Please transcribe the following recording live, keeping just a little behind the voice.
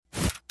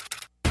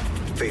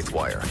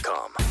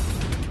Faithwire.com.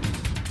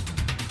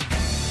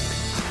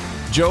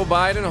 Joe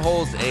Biden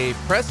holds a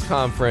press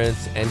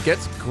conference and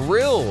gets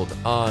grilled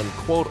on,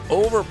 quote,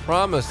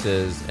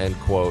 overpromises, end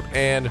quote,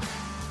 and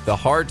the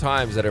hard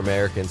times that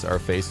Americans are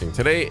facing.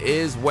 Today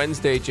is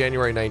Wednesday,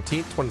 January 19th,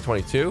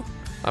 2022.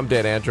 I'm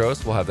Dan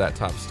Andros. We'll have that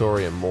top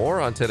story and more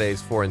on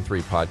today's 4 and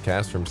 3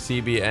 podcast from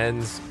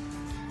CBN's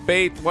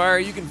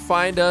Faithwire. You can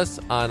find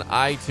us on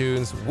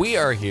iTunes. We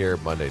are here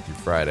Monday through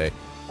Friday.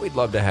 We'd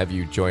love to have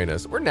you join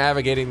us. We're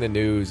navigating the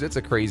news. It's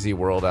a crazy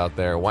world out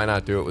there. Why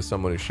not do it with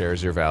someone who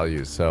shares your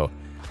values? So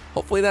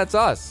hopefully that's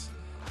us.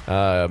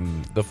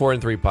 The 4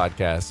 and 3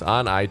 podcast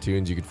on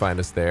iTunes. You can find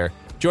us there.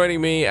 Joining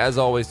me, as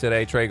always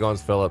today, Trey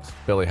Goins-Phillips,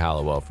 Billy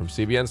Hallowell from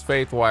CBN's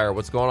Faithwire.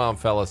 What's going on,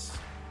 fellas?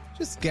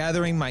 Just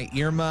gathering my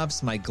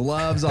earmuffs, my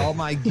gloves, all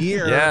my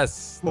gear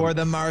for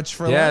the March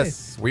for Life.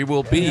 Yes, we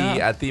will be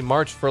at the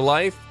March for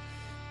Life.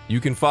 You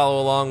can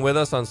follow along with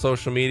us on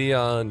social media,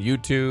 on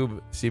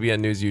YouTube, CBN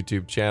News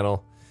YouTube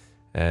channel,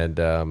 and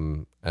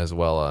as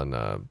well on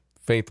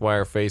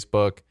Faithwire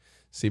Facebook,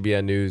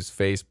 CBN News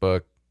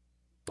Facebook,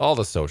 all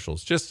the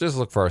socials. Just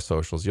look for our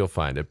socials. You'll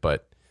find it.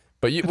 But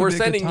we're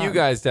sending you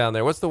guys down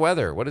there. What's the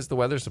weather? What is the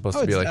weather supposed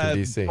to be like in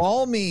D.C.?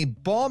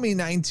 Balmy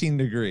 19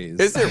 degrees.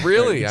 Is it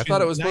really? I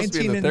thought it was supposed to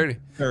be in the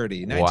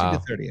 30. 19 to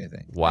 30, I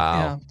think. Wow.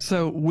 Yeah.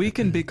 So we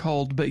can be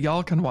cold, but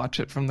y'all can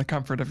watch it from the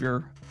comfort of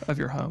your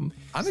home.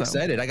 I'm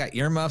excited. I got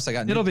earmuffs. I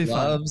got new It'll be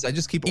gloves. fun. I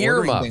just keep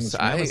ordering things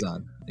from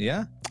Amazon.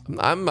 Yeah.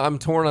 I'm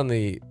torn on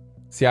the...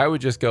 See, I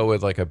would just go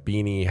with like a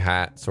beanie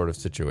hat sort of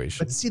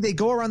situation. But see, they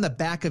go around the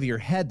back of your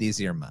head, these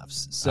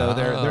earmuffs. So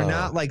they're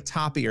not like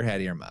top of your head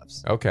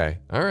earmuffs. Okay.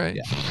 All right.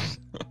 Yeah.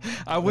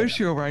 I wish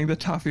you were wearing the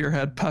top of your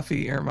head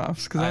puffy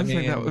earmuffs because I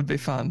think that would be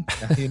fun.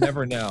 You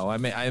never know. I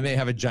may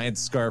have a giant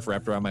scarf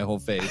wrapped around my whole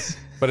face.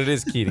 But it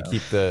is key to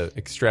keep the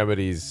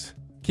extremities,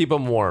 keep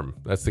them warm.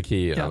 That's the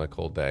key on a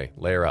cold day.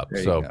 Layer up. There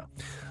you go.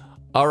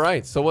 All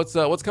right. So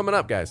what's coming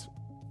up, guys?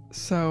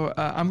 So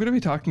I'm going to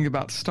be talking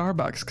about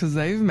Starbucks because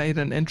they've made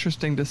an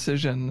interesting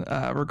decision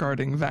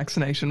regarding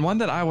vaccination, one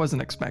that I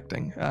wasn't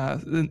expecting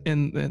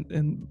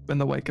in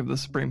the wake of the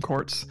Supreme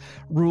Court's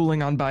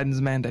ruling on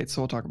Biden's mandate. So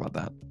we'll talk about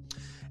that.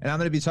 And I'm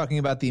going to be talking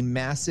about the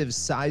massive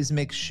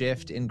seismic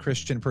shift in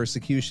Christian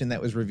persecution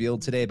that was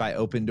revealed today by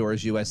Open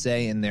Doors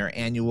USA in their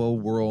annual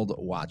World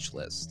Watch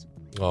List.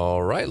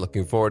 All right.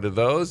 Looking forward to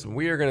those.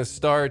 We are going to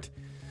start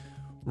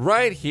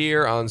right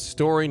here on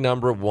story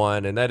number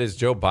 1, and that is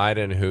Joe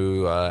Biden,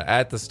 who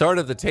at the start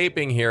of the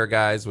taping here,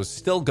 guys, was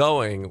still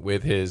going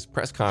with his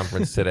press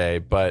conference today,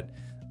 but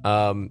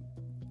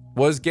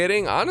was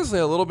getting, honestly,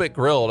 a little bit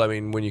grilled. I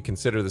mean, when you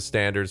consider the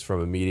standards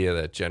from a media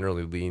that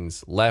generally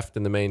leans left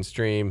in the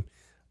mainstream,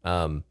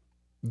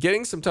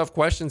 getting some tough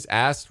questions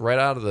asked right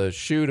out of the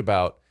chute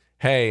about,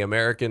 hey,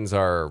 Americans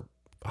are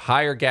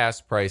higher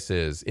gas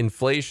prices,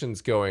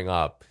 inflation's going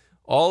up,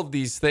 all of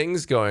these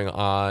things going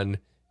on.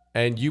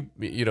 And you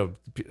know,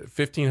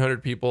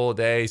 1,500 people a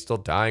day still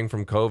dying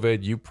from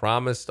COVID. You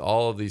promised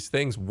all of these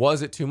things.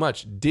 Was it too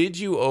much? Did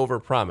you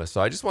overpromise? So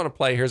I just want to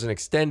play. Here's an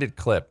extended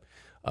clip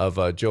of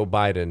Joe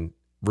Biden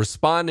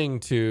responding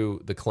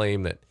to the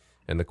claim that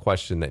and the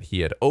question that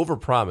he had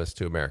overpromised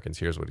to Americans.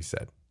 Here's what he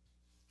said.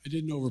 I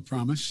didn't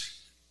overpromise,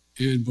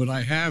 but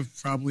I have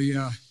probably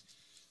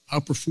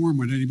outperformed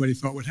what anybody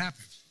thought would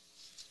happen.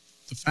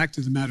 The fact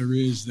of the matter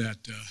is that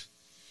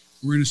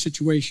we're in a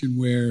situation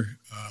where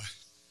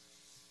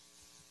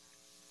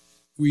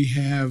we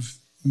have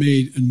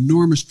made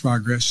enormous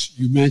progress.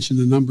 You mentioned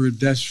the number of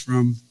deaths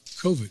from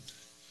COVID.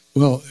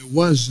 Well, it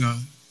was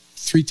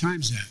 3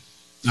 times that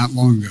not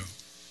long ago.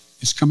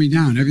 It's coming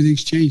down.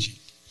 Everything's changing.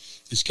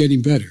 It's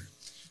getting better.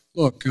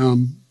 Look,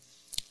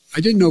 I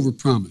didn't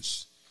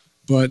overpromise,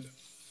 but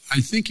I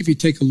think if you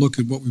take a look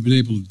at what we've been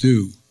able to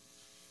do,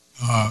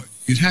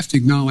 you'd have to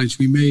acknowledge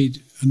we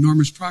made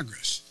enormous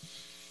progress.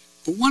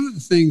 But one of the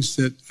things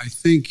that I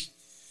think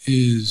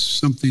is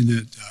something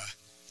that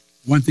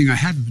one thing I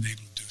haven't been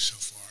able to do so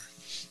far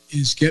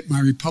is get my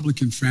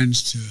Republican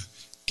friends to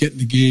get in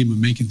the game of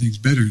making things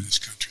better in this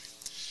country.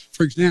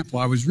 For example,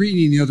 I was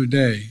reading the other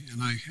day,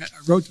 and I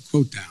wrote the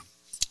quote down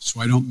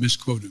so I don't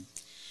misquote him.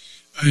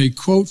 A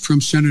quote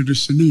from Senator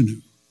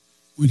Sununu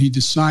when he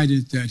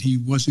decided that he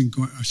wasn't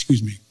going,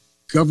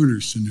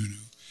 Governor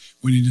Sununu,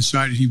 when he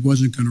decided he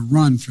wasn't going to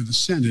run for the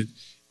Senate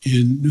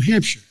in New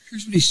Hampshire.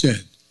 Here's what he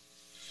said.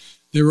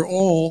 They were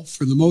all,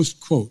 for the most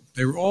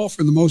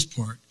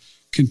part,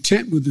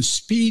 content with the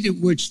speed at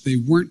which they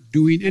weren't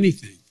doing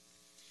anything.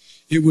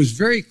 It was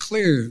very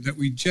clear that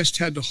we just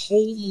had to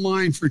hold the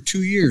line for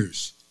 2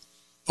 years.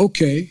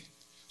 Okay,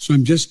 so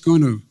I'm just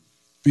going to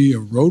be a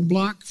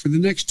roadblock for the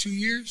next 2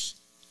 years?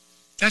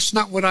 That's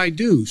not what I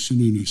do,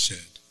 Sununu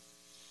said.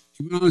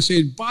 He went on to say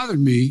it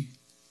bothered me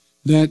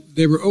that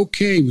they were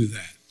okay with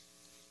that.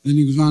 Then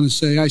he goes on to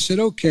say, I said,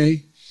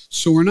 okay,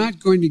 so we're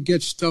not going to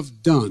get stuff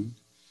done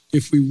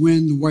if we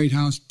win the White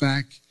House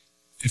back.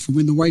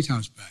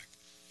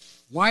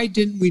 Why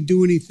didn't we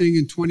do anything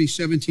in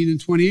 2017 and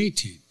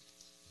 2018?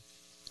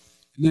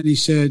 And then he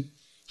said,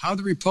 how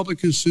the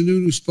Republican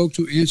Sununu spoke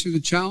to answer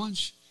the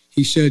challenge?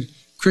 He said,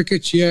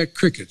 Crickets, yeah,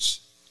 crickets.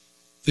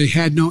 They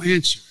had no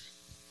answer.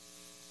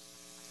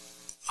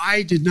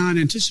 I did not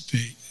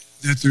anticipate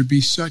that there'd be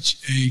such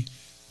a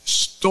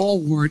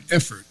stalwart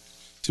effort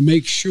to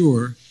make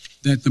sure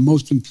that the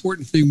most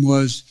important thing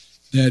was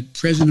that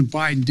President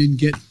Biden didn't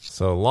get.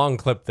 So long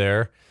clip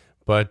there,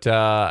 but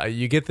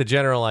you get the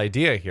general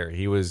idea here.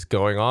 He was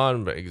going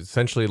on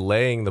essentially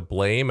laying the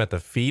blame at the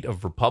feet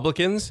of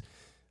Republicans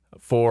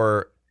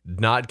for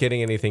not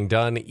getting anything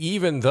done,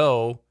 even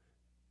though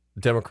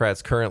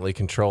Democrats currently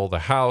control the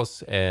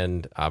House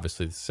and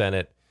obviously the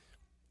Senate.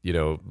 You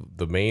know,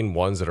 the main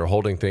ones that are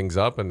holding things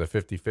up in the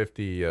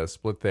 50-50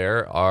 split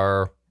there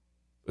are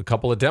a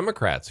couple of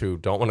Democrats who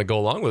don't want to go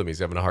along with him. He's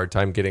having a hard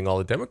time getting all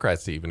the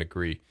Democrats to even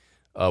agree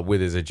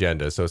with his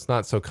agenda. So it's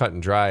not so cut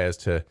and dry as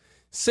to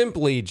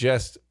simply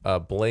just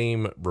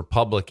blame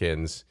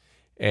Republicans.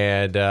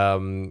 And,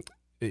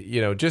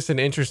 you know, just an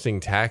interesting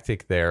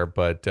tactic there.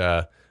 But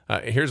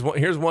here's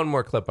one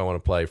more clip I want to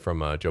play from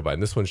Joe Biden.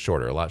 This one's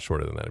shorter, a lot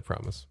shorter than that, I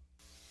promise.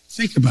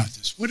 Think about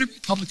this. What are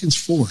Republicans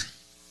for?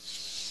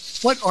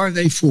 What are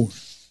they for?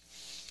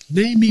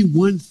 Name me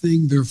one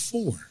thing they're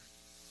for.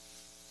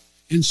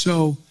 And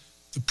so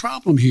the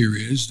problem here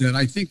is that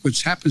I think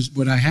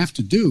what I have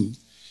to do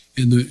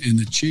in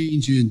the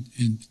change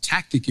in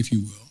tactic, if you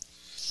will,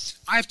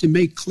 I have to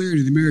make clear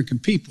to the American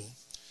people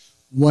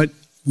what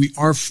we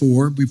are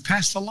for. We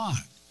passed a lot.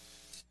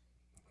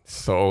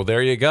 So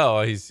there you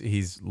go.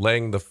 He's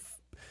laying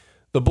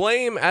the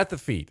blame at the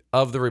feet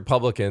of the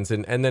Republicans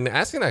and then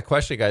asking that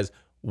question, guys,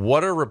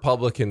 what are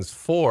Republicans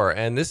for?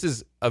 And this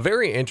is a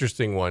very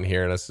interesting one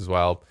here. And this is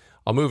why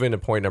I'll move into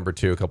point number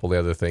 2, a couple of the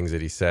other things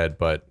that he said.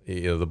 But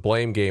you know, the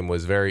blame game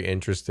was very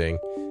interesting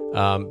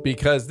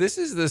because this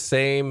is the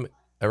same.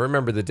 I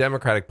remember the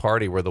Democratic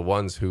Party were the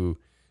ones who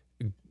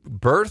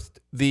birthed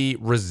the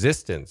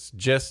resistance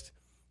just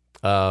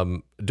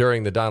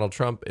during the Donald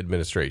Trump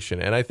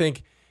administration. And I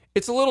think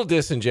it's a little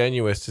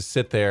disingenuous to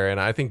sit there.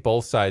 And I think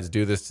both sides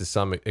do this to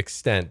some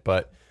extent.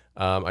 But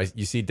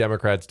you see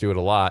Democrats do it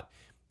a lot.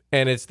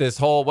 And it's this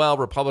whole, well,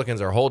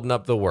 Republicans are holding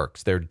up the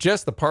works. They're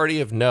just the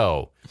party of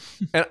no.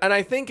 And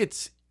I think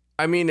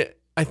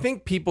I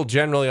think people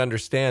generally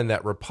understand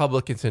that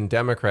Republicans and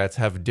Democrats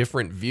have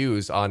different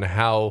views on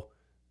how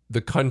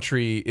the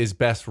country is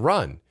best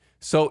run.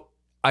 So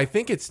I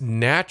think it's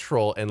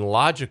natural and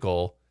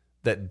logical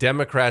that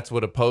Democrats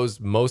would oppose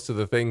most of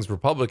the things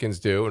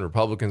Republicans do and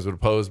Republicans would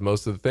oppose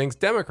most of the things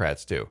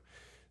Democrats do.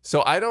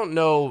 So I don't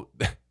know.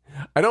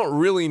 I don't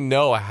really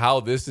know how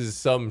this is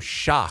some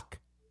shock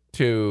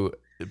to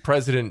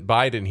President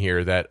Biden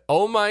here that,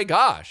 oh my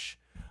gosh,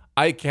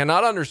 I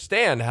cannot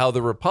understand how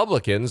the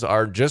Republicans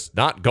are just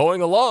not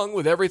going along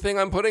with everything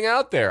I'm putting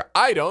out there.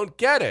 I don't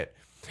get it.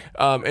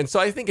 And so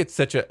I think it's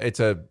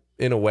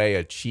in a way,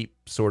 a cheap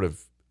sort of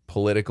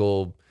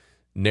political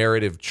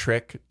narrative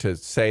trick to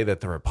say that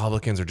the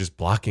Republicans are just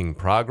blocking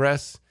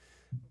progress,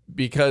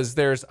 because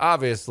there's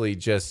obviously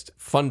just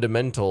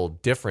fundamental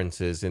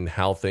differences in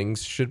how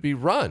things should be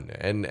run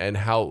and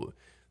how,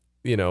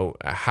 you know,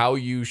 how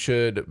you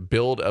should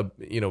build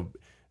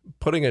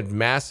putting a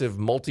massive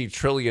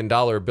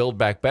multi-trillion-dollar Build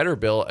Back Better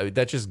bill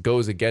that just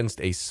goes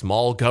against a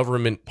small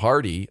government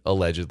party,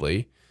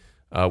 allegedly,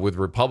 with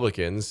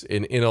Republicans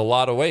in a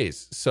lot of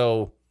ways.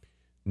 So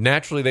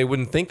naturally, they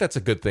wouldn't think that's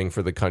a good thing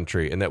for the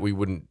country and that we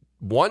wouldn't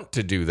want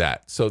to do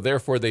that. So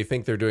therefore, they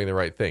think they're doing the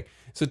right thing.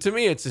 So to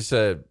me, it's just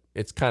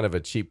it's kind of a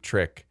cheap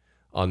trick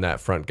on that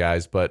front,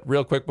 guys. But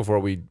real quick, before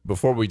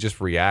we just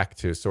react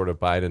to sort of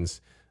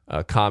Biden's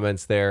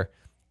comments there.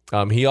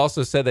 He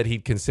also said that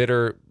he'd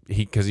consider,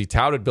 because he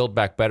touted Build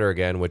Back Better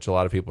again, which a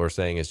lot of people are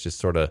saying is just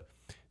sort of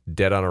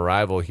dead on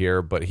arrival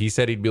here. But he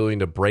said he'd be willing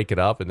to break it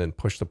up and then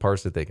push the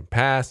parts that they can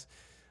pass.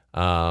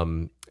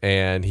 And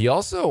he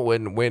also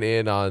went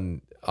in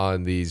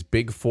on these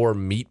big 4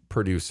 meat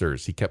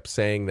producers. He kept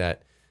saying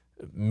that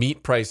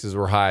meat prices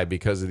were high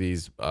because of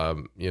these,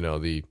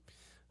 the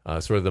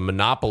sort of the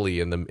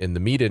monopoly in the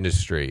meat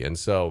industry. And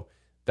so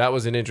that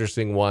was an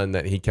interesting one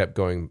that he kept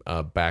going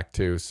back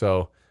to.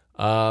 So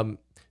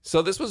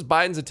this was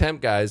Biden's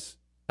attempt, guys,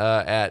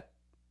 at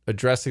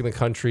addressing the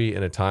country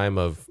in a time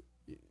of,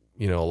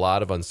 a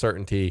lot of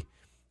uncertainty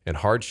and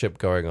hardship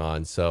going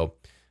on. So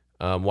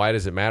why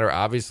does it matter?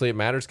 Obviously, it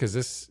matters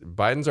because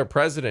Biden's our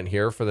president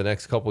here for the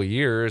next couple of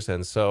years.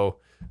 And so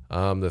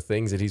the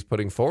things that he's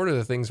putting forward are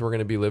the things we're going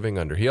to be living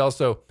under. He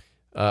also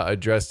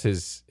addressed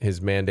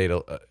his mandate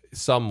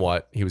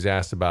somewhat. He was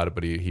asked about it,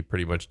 but he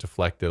pretty much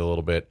deflected a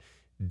little bit.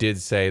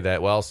 Did say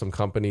that, well, some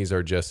companies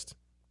are just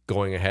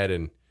going ahead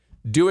and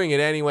doing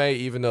it anyway,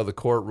 even though the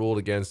court ruled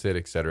against it,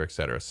 et cetera, et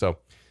cetera. So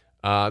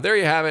there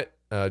you have it.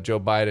 Joe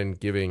Biden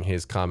giving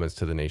his comments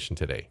to the nation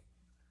today.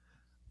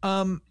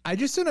 I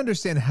just don't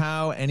understand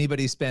how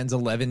anybody spends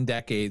 11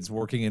 decades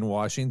working in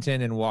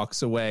Washington and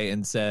walks away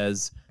and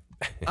says,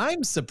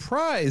 I'm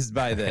surprised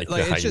by this.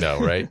 Like, it's just, I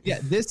know, right? Yeah,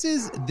 this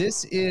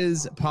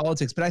is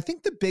politics. But I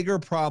think the bigger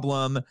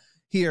problem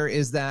here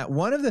is that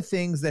one of the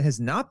things that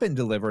has not been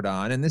delivered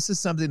on, and this is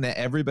something that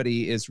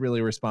everybody is really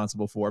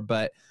responsible for,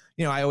 but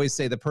I always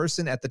say the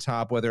person at the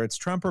top, whether it's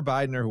Trump or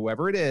Biden or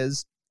whoever it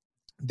is,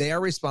 they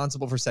are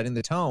responsible for setting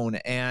the tone.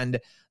 And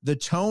the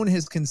tone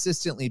has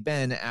consistently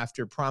been,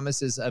 after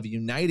promises of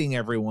uniting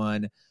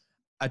everyone,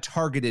 a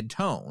targeted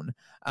tone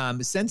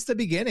since the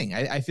beginning.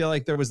 I feel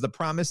like there was the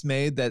promise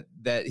made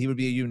that he would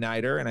be a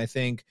uniter, and I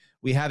think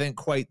we haven't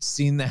quite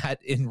seen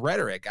that in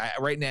rhetoric.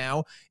 Right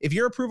now, if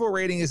your approval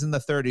rating is in the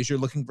 30s, you're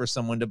looking for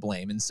someone to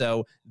blame. And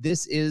so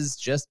this is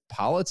just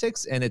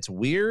politics, and it's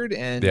weird,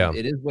 and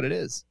it is what it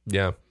is.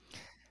 Yeah.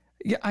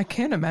 Yeah, I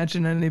can't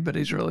imagine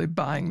anybody's really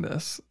buying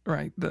this,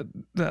 right? That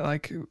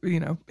like, you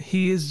know,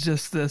 he is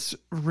just this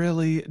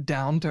really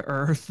down to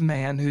earth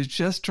man who's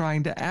just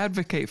trying to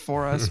advocate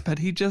for us, but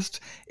he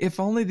just,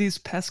 if only these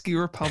pesky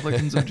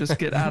Republicans would just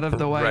get out of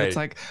the way. Right. It's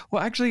like,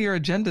 well, actually your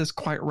agenda is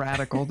quite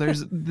radical.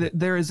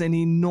 There is an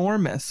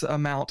enormous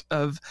amount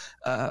of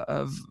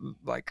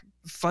like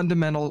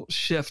fundamental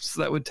shifts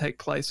that would take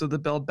place with the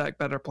Build Back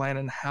Better plan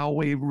and how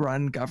we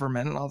run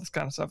government and all this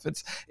kind of stuff.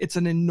 It's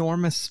an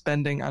enormous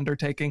spending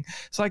undertaking.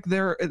 It's like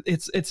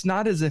it's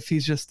not as if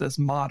he's just this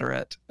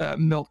moderate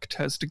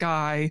milquetoast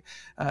guy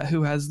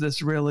who has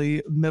this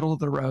really middle of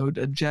the road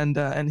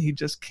agenda and he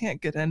just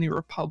can't get any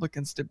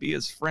Republicans to be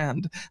his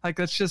friend. Like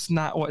that's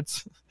not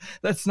what's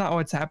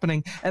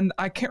happening. And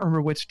I can't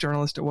remember which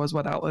journalist it was,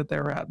 what outlet they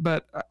were at,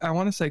 but I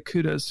want to say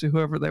kudos to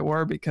whoever they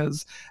were,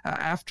 because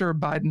after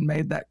Biden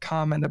made that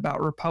comment about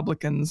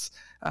Republicans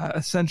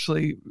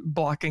essentially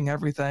blocking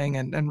everything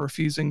and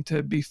refusing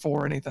to be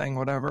for anything,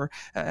 whatever,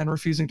 and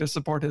refusing to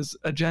support his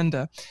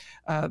agenda,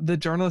 the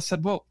journalist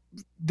said, well,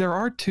 there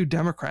are two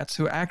Democrats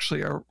who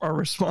actually are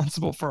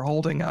responsible for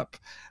holding up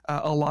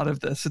a lot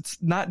of this.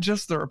 It's not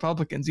just the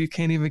Republicans. You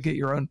can't even get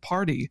your own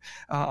party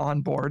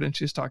on board. And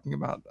she's talking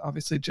about,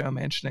 obviously, Joe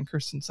Manchin and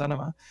Kyrsten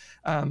Sinema.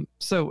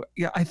 So,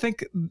 yeah, I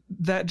think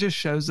that just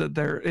shows that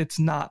it's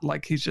not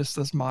like he's just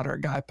this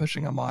moderate guy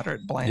pushing a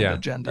moderate, bland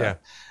agenda.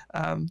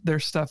 Yeah.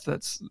 There's stuff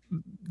that's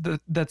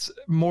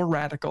more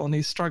radical, and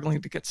he's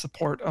struggling to get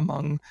support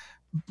among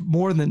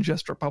more than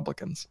just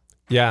Republicans.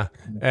 Yeah.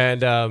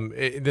 And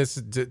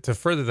to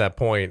further that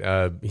point,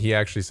 he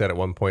actually said at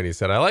one point, he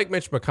said, I like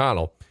Mitch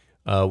McConnell.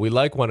 We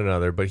like one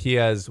another, but he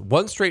has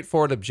one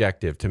straightforward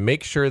objective: to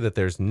make sure that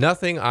there's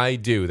nothing I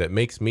do that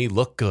makes me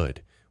look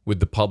good with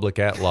the public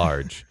at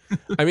large.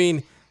 I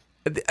mean,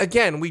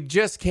 again, we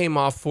just came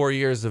off 4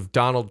 years of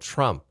Donald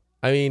Trump.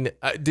 I mean,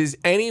 does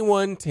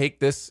anyone take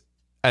this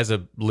as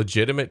a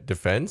legitimate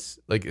defense?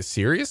 Like,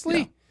 seriously?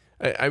 Yeah.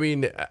 I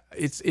mean,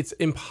 it's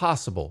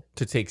impossible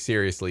to take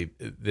seriously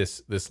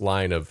this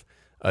line of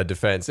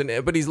defense.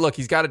 But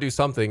he's got to do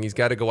something. He's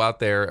got to go out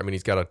there. I mean,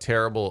 he's got a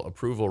terrible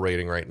approval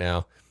rating right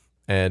now,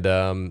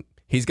 and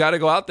he's got to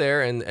go out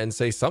there and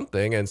say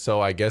something. And so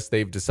I guess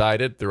they've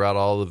decided throughout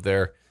all of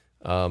their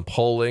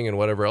polling and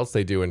whatever else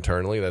they do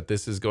internally that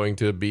this is going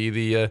to be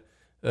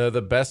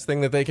the best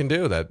thing that they can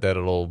do. That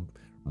it'll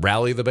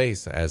rally the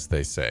base, as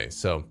they say.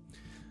 So,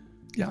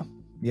 yeah.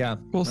 Yeah,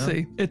 we'll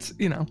see. It's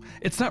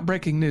it's not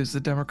breaking news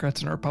that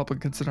Democrats and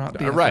Republicans are not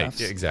BFFs.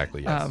 Right,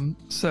 exactly. Yes.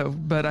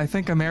 But I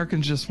think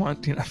Americans just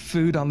want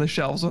food on the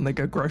shelves when they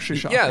go grocery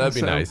shopping. Yeah, that'd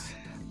be nice.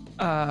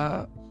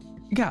 I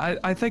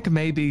think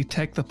maybe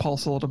take the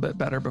pulse a little bit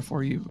better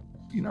before you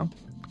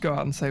go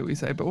out and say what you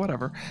say. But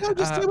whatever. No,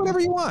 just say whatever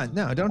you want.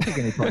 No, don't take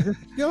any pulse.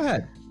 Go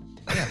ahead.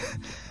 Yeah.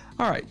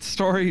 All right,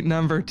 story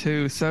number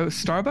 2. So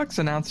Starbucks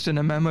announced in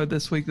a memo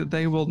this week that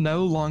they will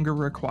no longer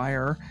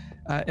require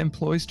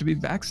employees to be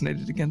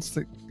vaccinated against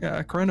the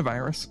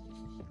coronavirus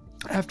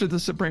after the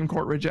Supreme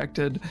Court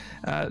rejected,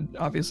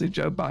 obviously,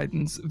 Joe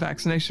Biden's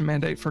vaccination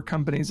mandate for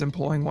companies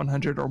employing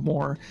 100 or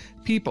more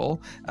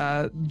people.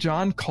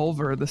 John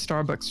Culver, the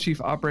Starbucks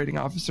chief operating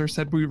officer,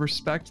 said, "We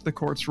respect the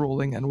court's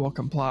ruling and will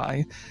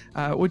comply,"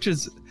 which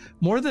is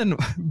more than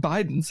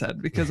Biden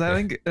said, because I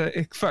think,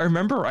 if I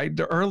remember right,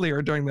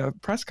 earlier during the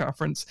press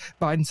conference,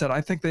 Biden said,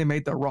 "I think they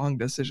made the wrong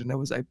decision. It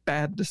was a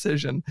bad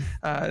decision."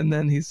 And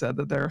then he said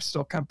that there are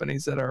still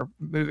companies that are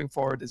moving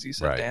forward, as you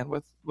said, right, Dan,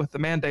 with the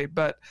mandate,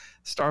 but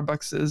Starbucks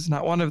is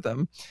not one of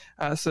them.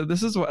 So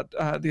this is what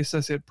the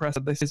Associated Press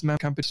said. They say the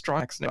company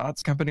strong. The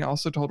company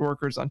also told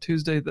workers on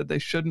Tuesday that they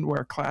shouldn't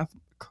wear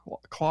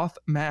cloth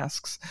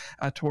masks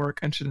to work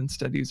and should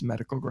instead use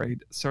medical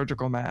grade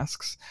surgical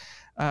masks.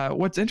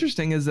 What's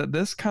interesting is that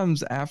this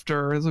comes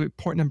after,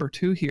 point number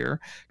 2 here,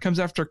 comes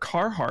after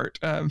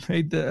Carhartt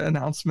made the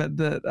announcement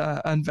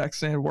that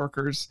unvaccinated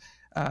workers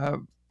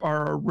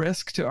are a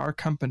risk to our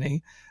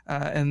company,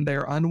 and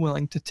they're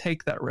unwilling to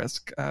take that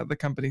risk, the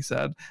company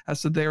said.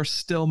 So they're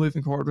still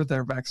moving forward with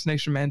their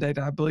vaccination mandate.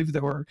 I believe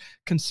there were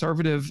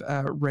conservative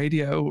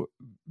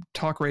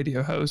talk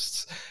radio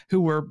hosts who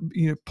were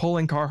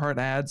pulling Carhartt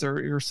ads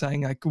or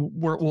saying, like,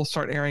 we'll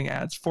start airing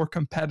ads for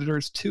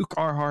competitors to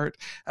Carhartt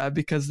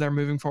because they're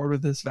moving forward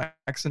with this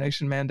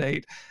vaccination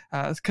mandate.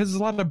 Because a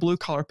lot of blue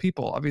collar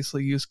people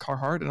obviously use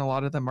Carhartt, and a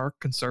lot of them are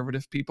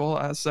conservative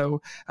people.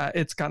 So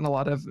it's gotten a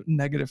lot of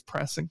negative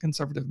press in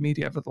conservative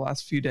media over the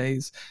last few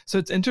days. So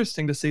it's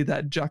interesting to see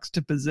that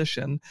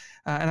juxtaposition.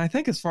 And I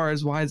think as far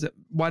as why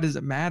does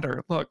it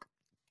matter? Look,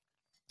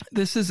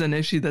 this is an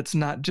issue that's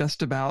not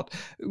just about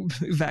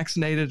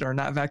vaccinated or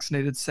not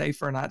vaccinated,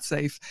 safe or not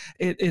safe.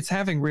 It's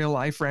having real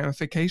life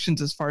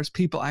ramifications as far as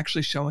people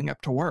actually showing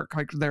up to work.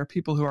 Like there are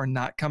people who are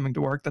not coming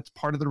to work. That's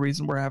part of the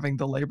reason we're having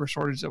the labor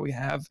shortage that we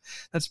have.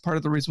 That's part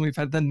of the reason we've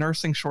had the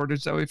nursing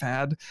shortage that we've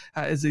had,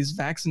 is these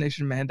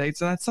vaccination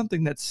mandates. And that's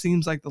something that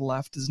seems like the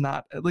left is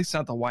not, at least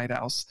not the White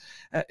House,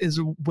 is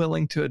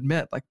willing to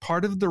admit. Like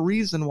part of the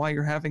reason why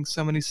you're having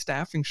so many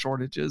staffing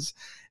shortages,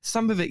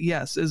 some of it,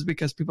 yes, is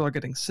because people are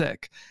getting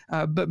sick.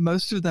 But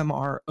most of them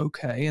are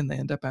okay, and they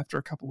end up after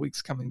a couple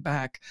weeks coming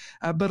back.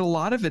 But a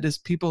lot of it is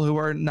people who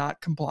are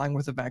not complying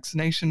with the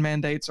vaccination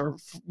mandates, or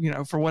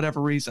for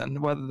whatever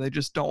reason, whether they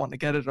just don't want to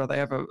get it or they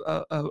have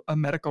a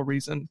medical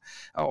reason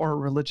or a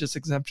religious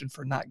exemption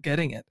for not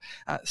getting it.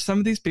 Some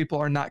of these people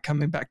are not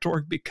coming back to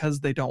work because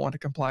they don't want to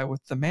comply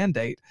with the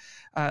mandate.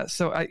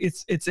 So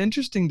it's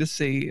interesting to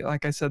see,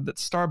 like I said, that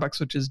Starbucks,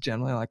 which is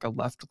generally like a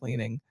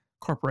left-leaning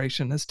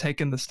corporation, has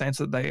taken the stance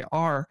that they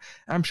are.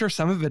 I'm sure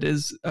some of it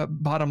is a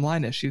bottom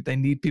line issue. They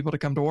need people to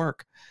come to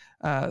work.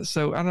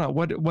 So I don't know.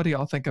 What do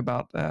y'all think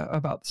about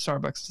the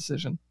Starbucks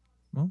decision?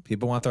 Well,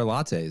 people want their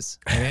lattes.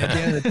 I mean, at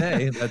the end of the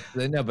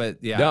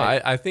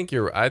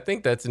day, I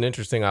think that's an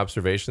interesting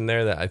observation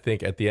there. That I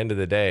think at the end of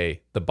the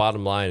day, the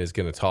bottom line is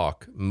going to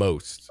talk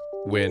most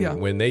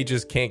when they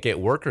just can't get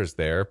workers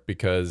there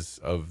because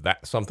of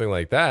that, something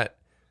like that.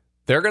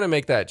 They're going to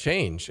make that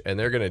change and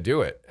they're going to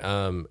do it.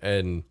 I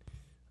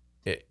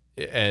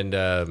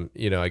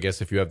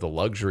guess if you have the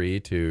luxury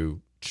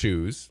to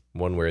choose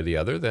one way or the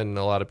other, then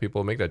a lot of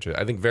people make that choice.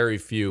 I think very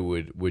few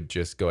would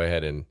just go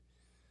ahead and,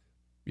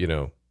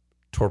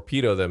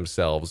 torpedo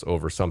themselves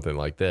over something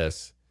like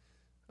this.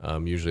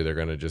 Usually they're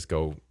going to just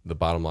go, the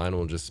bottom line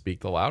will just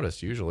speak the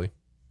loudest usually.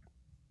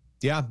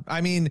 Yeah.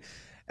 I mean,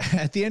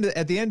 at the end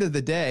of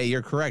the day,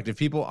 you're correct. If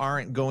people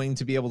aren't going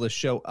to be able to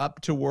show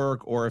up to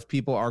work, or if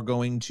people are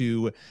going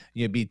to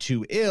be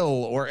too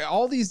ill, or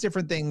all these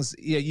different things,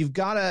 you've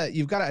got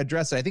to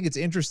address it. I think it's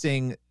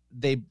interesting.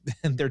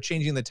 They're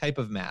changing the type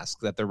of mask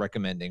that they're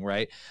recommending,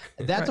 right?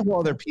 That's a whole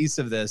other piece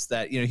of this,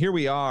 that, here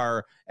we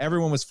are,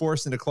 everyone was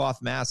forced into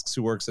cloth masks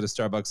who works at a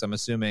Starbucks, I'm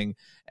assuming,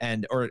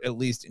 or at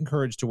least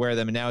encouraged to wear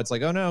them. And now it's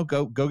like, oh no,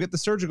 go get the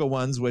surgical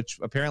ones, which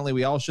apparently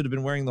we all should have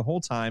been wearing the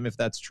whole time, if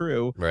that's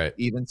true. Right.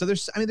 Even so,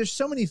 there's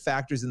so many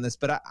factors in this,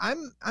 but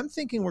I'm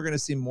thinking we're going to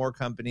see more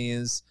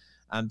companies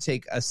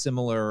take a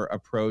similar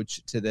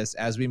approach to this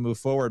as we move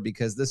forward,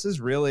 because this is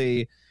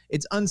really,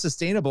 it's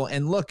unsustainable.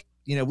 And look,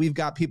 we've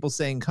got people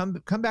saying,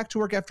 come back to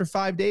work after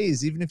 5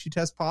 days, even if you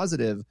test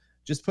positive,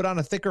 just put on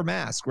a thicker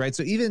mask, right?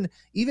 So even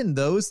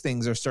those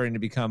things are starting to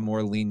become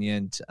more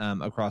lenient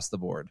across the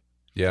board.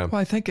 Yeah.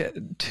 Well, I think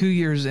 2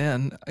 years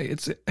in,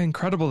 it's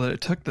incredible that it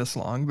took this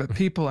long, but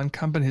people and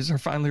companies are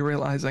finally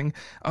realizing,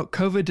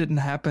 COVID didn't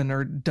happen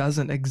or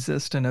doesn't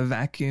exist in a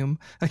vacuum.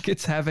 Like,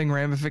 it's having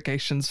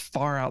ramifications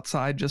far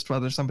outside just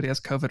whether somebody has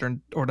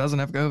COVID or doesn't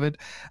have COVID.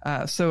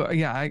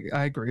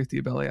 I agree with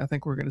you, Billy. I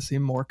think we're going to see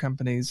more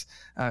companies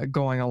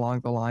going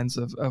along the lines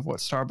of what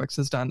Starbucks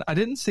has done. I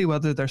didn't see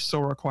whether they're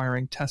still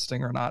requiring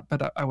testing or not,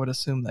 but I would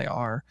assume they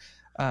are.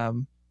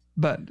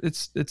 But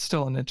it's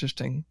still an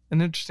interesting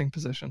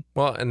position.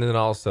 Well, and then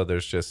also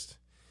there's just,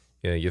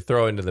 you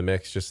throw into the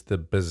mix just the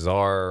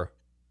bizarre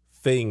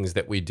things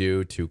that we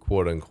do to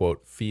quote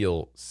unquote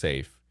feel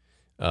safe.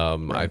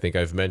 Right. I think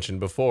I've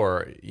mentioned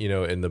before,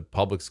 in the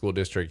public school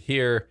district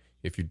here,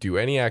 if you do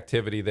any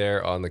activity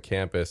there on the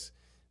campus,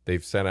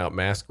 they've sent out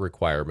mask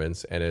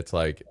requirements, and it's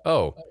like,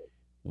 oh,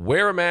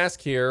 wear a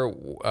mask here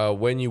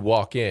when you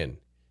walk in.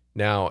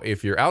 Now,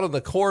 if you're out on the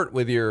court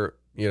with your,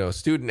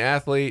 student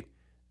athlete,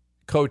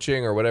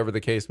 coaching or whatever the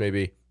case may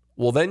be,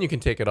 well, then you can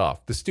take it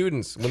off. The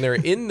students, when they're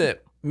in the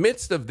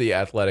midst of the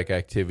athletic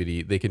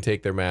activity, they can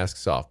take their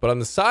masks off. But on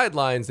the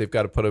sidelines, they've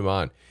got to put them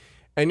on.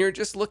 And you're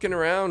just looking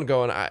around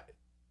going,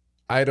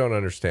 I don't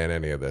understand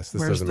any of this.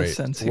 This doesn't make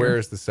sense.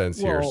 Where's the sense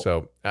here?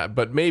 So,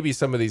 but maybe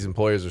some of these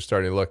employers are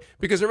starting to look,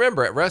 because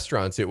remember, at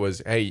restaurants, it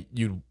was, hey,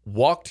 you'd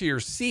walk to your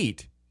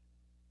seat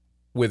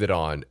with it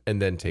on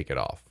and then take it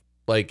off.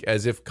 Like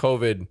as if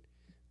COVID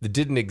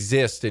didn't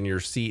exist in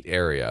your seat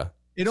area.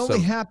 It only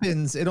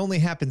happens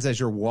as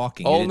you're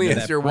walking. Only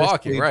as you're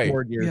walking, right?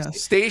 Yeah.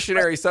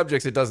 Stationary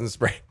subjects, it doesn't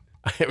spray.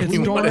 It's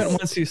dormant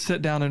once you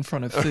sit down in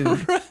front of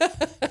food.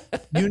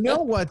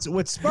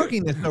 What's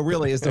sparking this though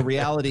really is the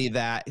reality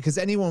that, because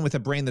anyone with a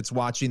brain that's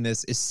watching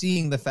this is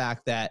seeing the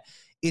fact that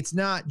it's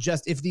not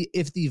just if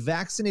the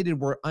vaccinated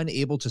were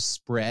unable to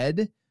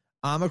spread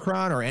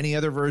Omicron or any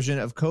other version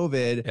of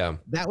COVID,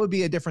 that would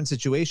be a different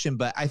situation.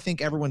 But I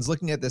think everyone's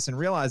looking at this and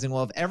realizing,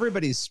 well, if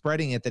everybody's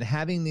spreading it, then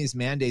having these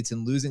mandates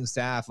and losing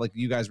staff, like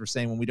you guys were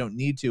saying, when we don't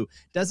need to,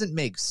 doesn't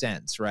make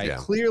sense, right? Yeah.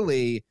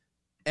 Clearly,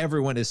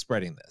 everyone is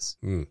spreading this.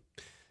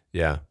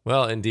 Yeah,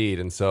 well, indeed.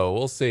 And so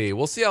we'll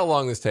see how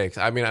long this takes.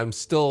 I mean, I'm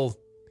still,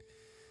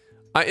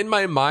 in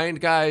my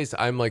mind, guys,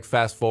 I'm like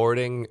fast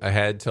forwarding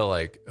ahead to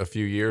like a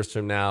few years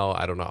from now.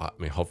 I don't know. I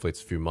mean, hopefully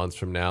it's a few months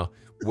from now,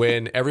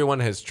 when everyone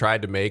has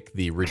tried to make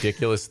the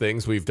ridiculous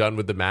things we've done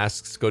with the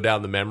masks go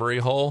down the memory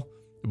hole.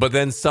 But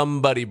then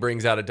somebody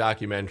brings out a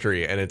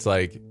documentary, and it's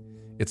like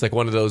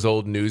one of those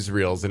old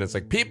newsreels, and it's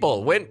like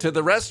people went to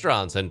the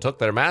restaurants and took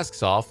their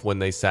masks off when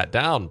they sat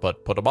down,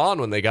 but put them on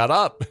when they got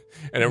up.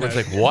 And everyone's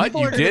like, "What?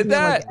 People You did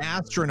that?" Like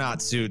astronaut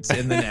suits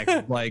in the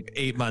next like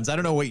 8 months. I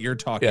don't know what you're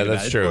talking about. Yeah,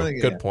 that's true.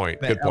 Good point.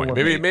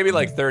 Maybe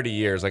like 30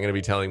 years, I'm going to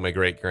be telling my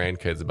great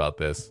grandkids about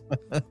this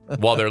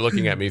while they're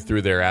looking at me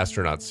through their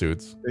astronaut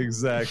suits.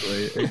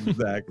 Exactly.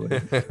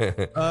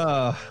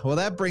 Well,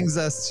 that brings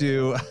us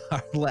to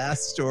our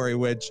last story,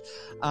 which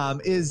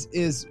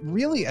is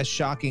really a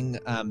shocking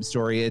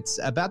story. It's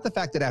about the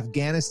fact that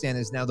Afghanistan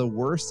is now the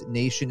worst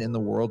nation in the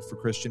world for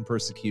Christian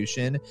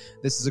persecution.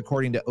 This is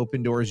according to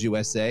Open Doors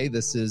USA.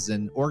 This is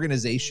an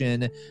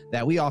organization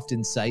that we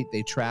often cite.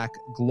 They track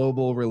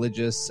global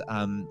religious,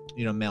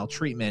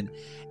 maltreatment.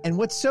 And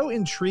what's so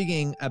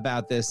intriguing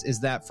about this is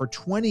that for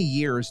 20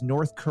 years,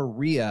 North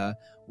Korea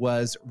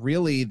was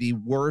really the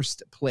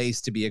worst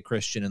place to be a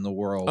Christian in the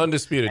world.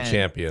 Undisputed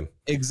champion.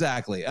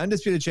 Exactly.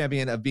 Undisputed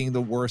champion of being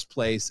the worst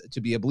place to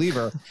be a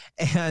believer.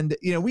 And,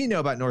 we know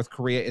about North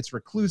Korea. It's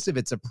reclusive.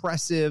 It's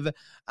oppressive.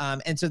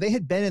 And so they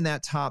had been in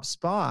that top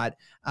spot.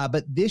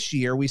 But this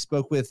year we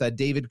spoke with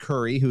David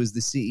Curry, who is the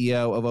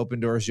CEO of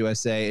Open Doors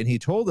USA. And he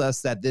told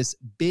us that this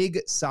big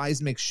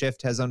seismic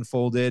shift has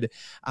unfolded.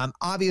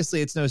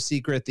 Obviously, it's no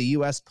secret. The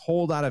U.S.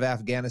 pulled out of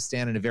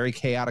Afghanistan in a very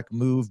chaotic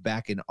move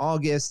back in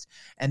August.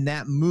 And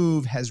that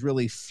move has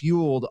really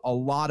fueled a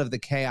lot of the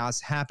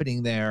chaos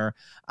happening there.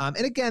 And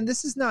again,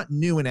 this is not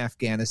new in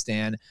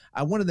Afghanistan.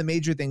 One of the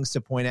major things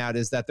to point out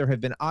is that there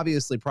have been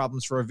obviously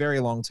problems for a very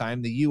long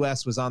time. The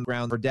U.S. was on the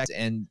ground for decades,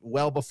 and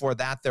well before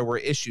that, there were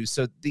issues.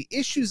 So the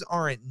issues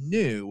aren't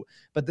new,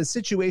 but the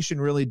situation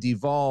really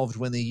devolved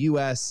when the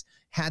U.S.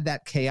 had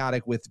that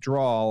chaotic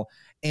withdrawal.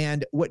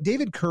 And what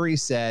David Curry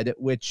said,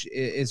 which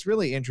is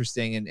really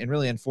interesting and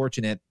really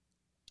unfortunate,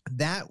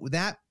 that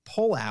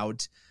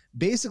pullout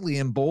basically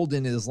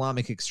emboldened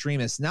Islamic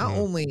extremists, not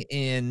only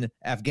in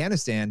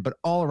Afghanistan, but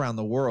all around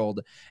the world.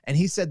 And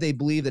he said they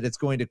believe that it's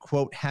going to,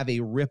 quote, have a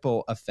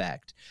ripple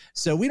effect.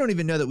 So we don't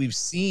even know that we've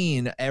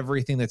seen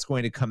everything that's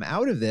going to come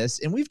out of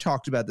this. And we've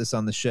talked about this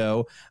on the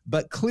show,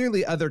 but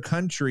clearly other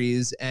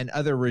countries and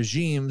other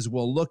regimes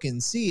will look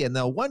and see, and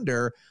they'll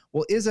wonder,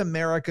 well, is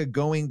America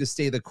going to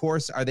stay the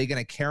course? Are they going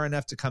to care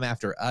enough to come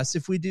after us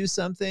if we do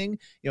something?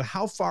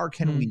 How far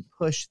can we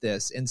push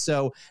this? And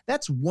so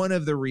that's one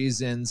of the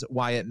reasons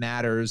why it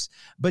matters.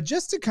 But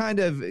just to kind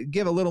of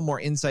give a little more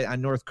insight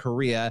on North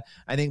Korea,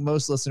 I think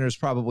most listeners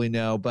probably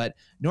know, but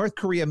North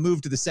Korea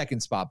moved to the second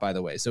spot, by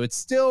the way. So it's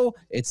still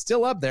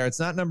up there. It's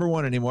not number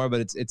one anymore,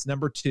 but it's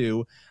number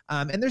two.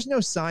 And there's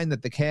no sign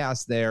that the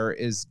chaos there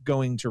is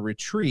going to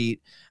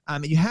retreat.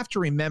 You have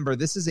to remember,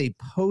 this is a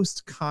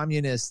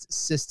post-communist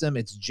system.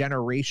 It's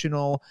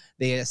generational.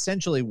 They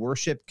essentially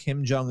worship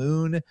Kim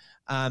Jong-un,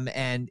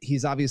 and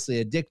he's obviously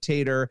a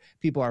dictator.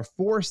 People are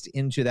forced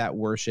into that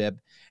worship.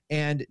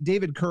 And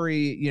David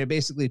Curry,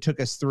 basically took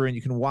us through, and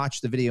you can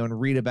watch the video and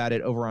read about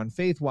it over on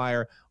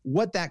Faithwire,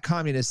 what that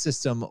communist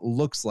system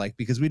looks like,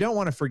 because we don't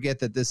want to forget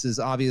that this is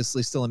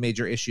obviously still a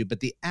major issue, but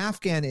the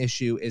Afghan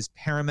issue is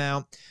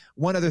paramount.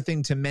 One other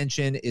thing to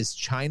mention is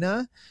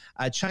China.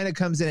 China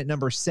comes in at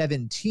number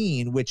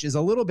 17, which is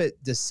a little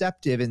bit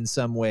deceptive in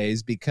some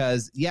ways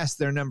because, yes,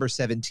 they're number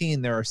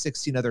 17. There are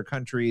 16 other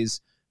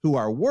countries who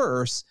are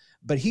worse.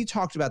 But he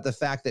talked about the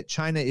fact that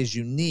China is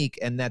unique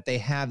and that they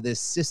have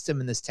this system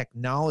and this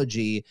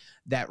technology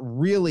that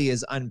really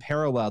is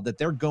unparalleled, that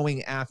they're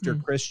going after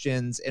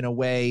Christians in a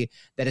way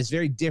that is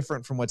very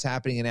different from what's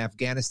happening in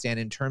Afghanistan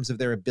in terms of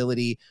their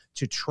ability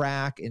to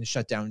track and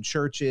shut down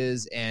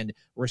churches and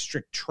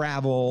restrict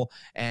travel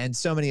and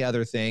so many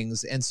other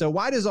things. And so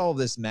why does all of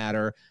this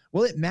matter?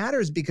 Well, it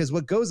matters because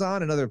what goes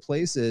on in other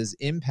places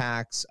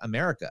impacts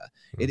America.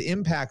 It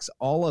impacts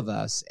all of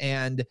us.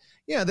 And,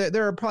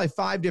 there are probably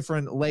 5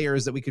 different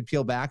layers that we could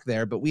peel back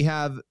there, but we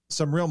have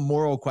some real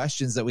moral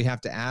questions that we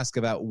have to ask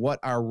about what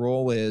our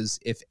role is,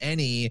 if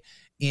any,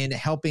 in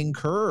helping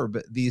curb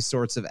these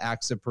sorts of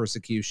acts of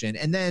persecution.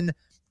 And then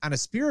on a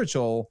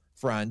spiritual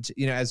front,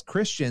 as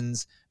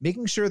Christians,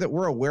 making sure that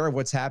we're aware of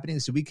what's happening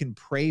so we can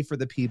pray for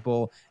the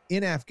people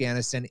in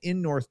Afghanistan,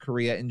 in North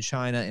Korea, in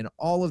China, and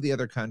all of the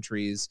other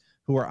countries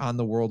who are on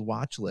the world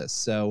watch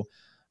list. So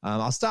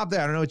I'll stop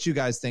there. I don't know what you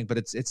guys think, but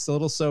it's a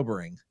little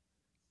sobering.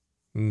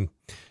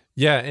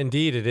 Yeah,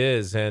 indeed it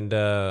is. And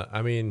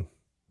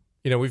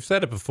we've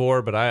said it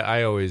before, but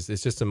I always,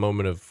 it's just a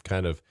moment of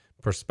kind of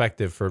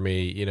perspective for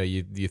me.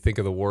 You think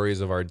of the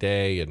worries of our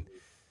day, and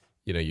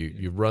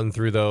you run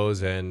through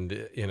those,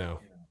 and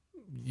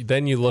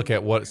then you look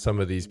at what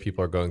some of these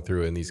people are going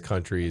through in these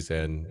countries,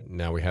 and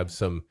now we have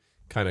some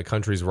kind of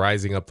countries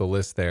rising up the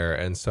list there.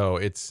 And so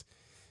it's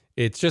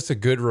just a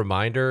good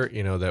reminder,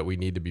 that we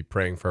need to be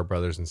praying for our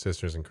brothers and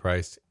sisters in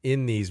Christ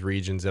in these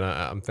regions. And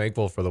I'm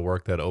thankful for the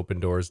work that Open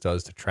Doors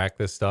does to track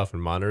this stuff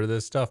and monitor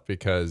this stuff,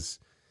 because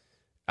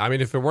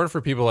if it weren't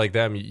for people like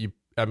them,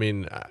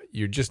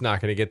 you're just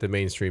not going to get the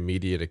mainstream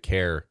media to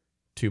care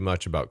too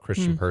much about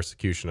Christian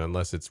persecution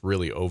unless it's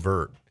really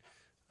overt.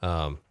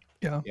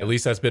 At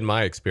least that's been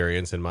my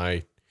experience and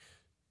my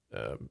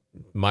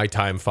my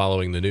time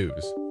following the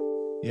news.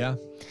 Yeah,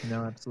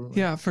 no, absolutely.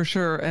 Yeah, for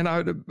sure. And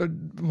I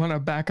would want to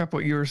back up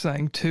what you were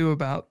saying too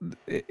about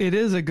it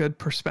is a good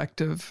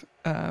perspective.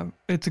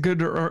 It's a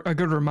good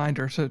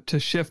reminder to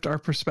shift our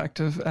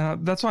perspective.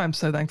 That's why I'm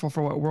so thankful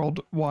for what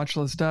World Watch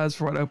List does,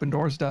 for what Open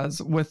Doors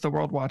does with the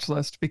World Watch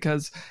List,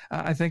 because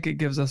I think it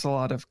gives us a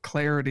lot of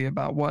clarity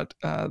about what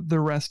the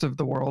rest of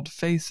the world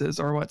faces,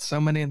 or what so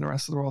many in the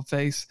rest of the world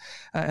face,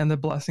 and the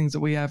blessings that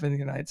we have in the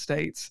United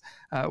States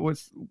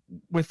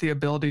with the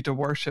ability to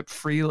worship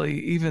freely,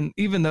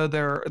 even though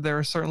there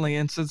are certainly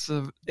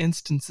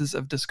instances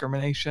of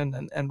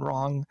discrimination and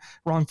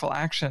wrongful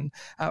action.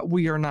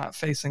 We are not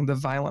facing the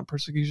violent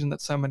persecution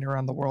that so many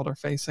around the world are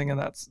facing, and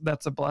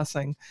that's a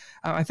blessing.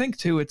 I think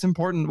too, it's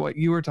important what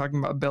you were talking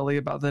about, Billy,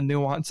 about the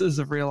nuances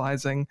of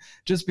realizing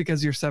just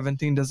because you're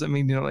 17 doesn't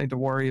mean you don't need to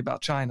worry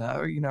about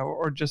China,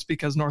 or just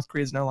because North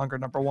Korea is no longer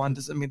number one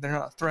doesn't mean they're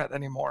not a threat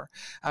anymore.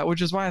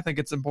 Which is why I think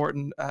it's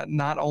important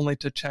not only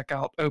to check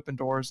out Open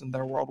Doors and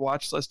their World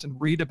Watch List and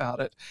read about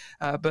it,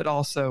 but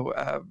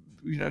also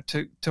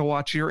to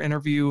watch your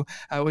interview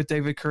with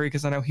David Curry,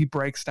 because I know he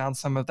breaks down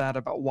some of that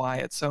about why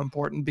it's so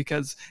important,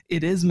 because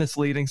it is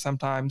misleading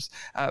sometimes,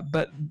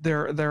 but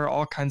there are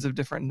all kinds of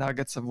different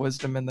nuggets of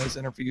wisdom in those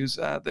interviews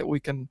that we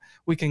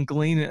can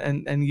glean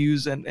and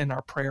use in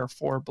our prayer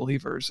for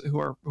believers who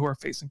are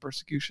facing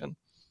persecution.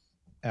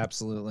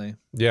 Absolutely.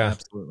 Yeah.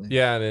 Absolutely.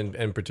 Yeah. And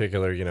in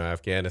particular,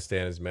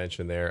 Afghanistan is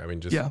mentioned there. I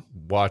mean, just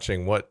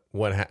watching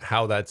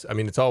how that's, I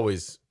mean, it's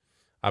always,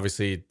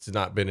 obviously it's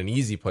not been an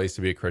easy place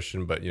to be a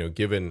Christian, but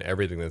given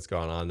everything that's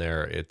gone on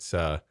there, it's,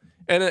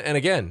 and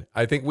again,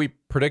 I think we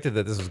predicted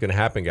that this was going to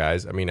happen,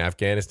 guys. I mean,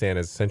 Afghanistan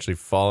has essentially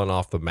fallen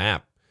off the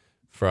map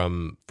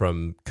from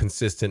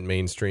consistent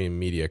mainstream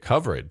media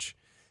coverage.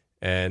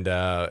 And,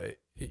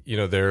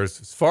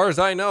 there's, as far as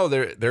I know,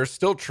 they're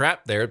still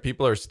trapped there.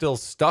 People are still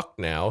stuck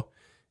now.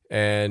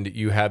 And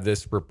you have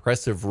this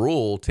repressive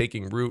rule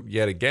taking root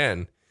yet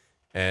again.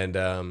 And,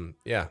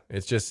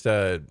 it's just,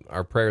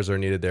 our prayers are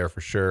needed there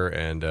for sure.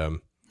 And,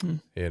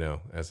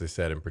 as I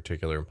said, in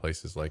particular in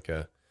places like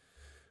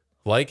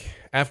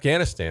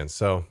Afghanistan.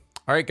 So,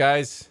 all right,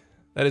 guys,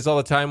 that is all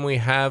the time we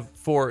have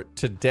for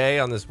today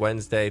on this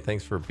Wednesday.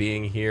 Thanks for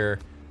being here.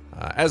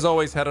 As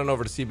always, head on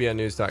over to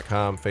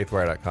cbnnews.com,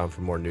 faithwire.com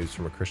for more news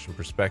from a Christian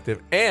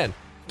perspective. And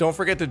don't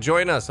forget to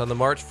join us on the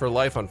March for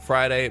Life on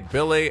Friday.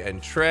 Billy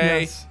and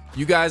Trey,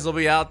 you guys will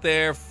be out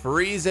there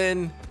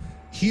freezing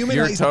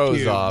your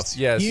toes off.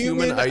 Yes,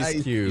 human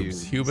ice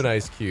cubes. Human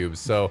ice cubes.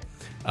 So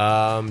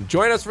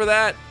join us for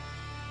that.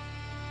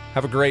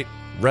 Have a great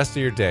rest of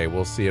your day.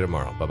 We'll see you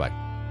tomorrow.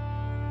 Bye-bye.